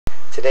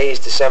Today is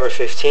December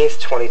 15th,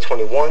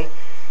 2021.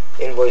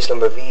 Invoice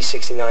number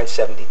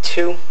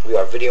V6972. We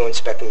are video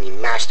inspecting the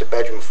master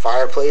bedroom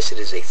fireplace. It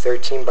is a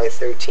 13 by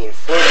 13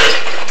 foot.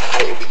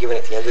 I will be given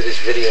at the end of this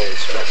video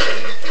inspection.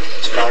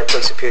 This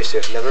fireplace appears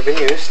to have never been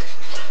used.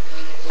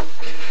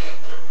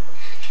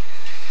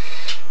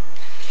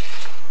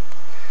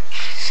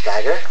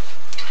 Stagger.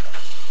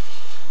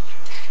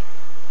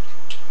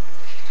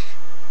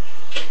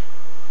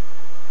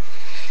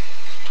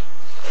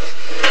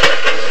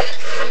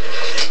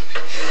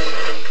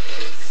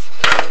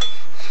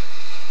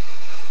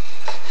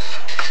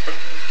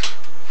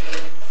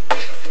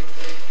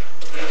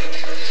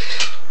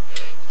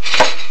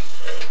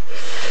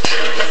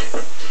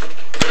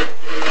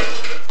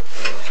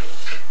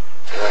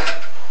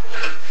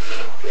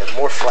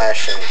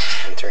 Flashing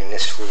entering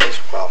this flue as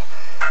well.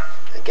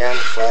 Again,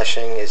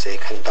 flashing is a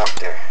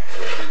conductor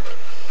for heat,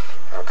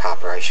 or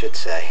copper I should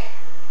say.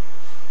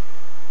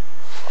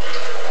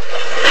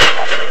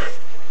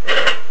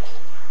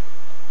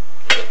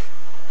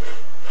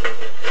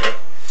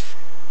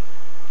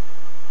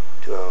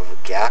 Do have a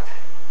gap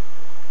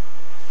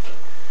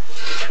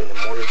between the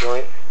mortar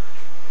joint.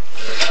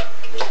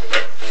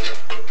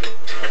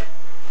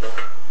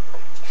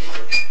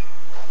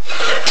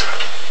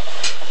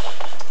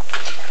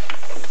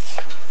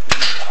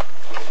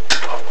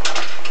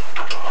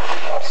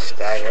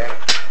 Stagger.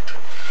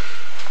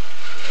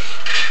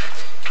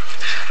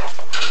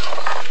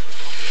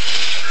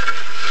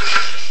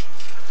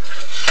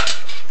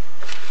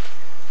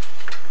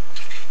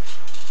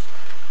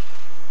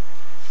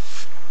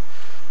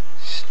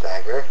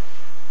 Stagger.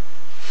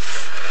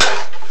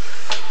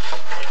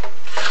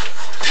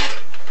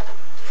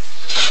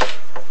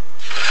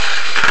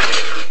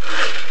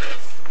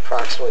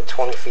 Approximately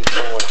 20 feet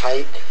tall in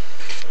height.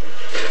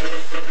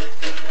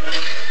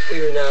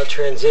 We are now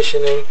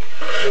transitioning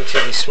into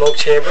the smoke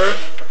chamber,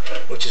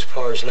 which is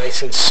pours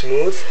nice and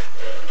smooth.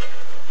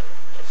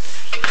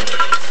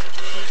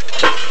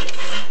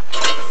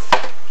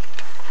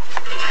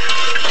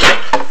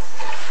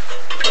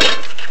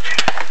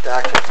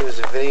 That concludes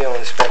the video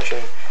inspection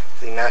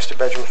of the master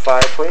bedroom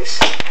fireplace.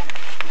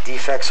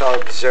 Defects are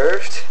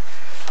observed,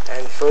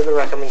 and further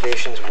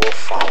recommendations will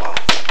follow.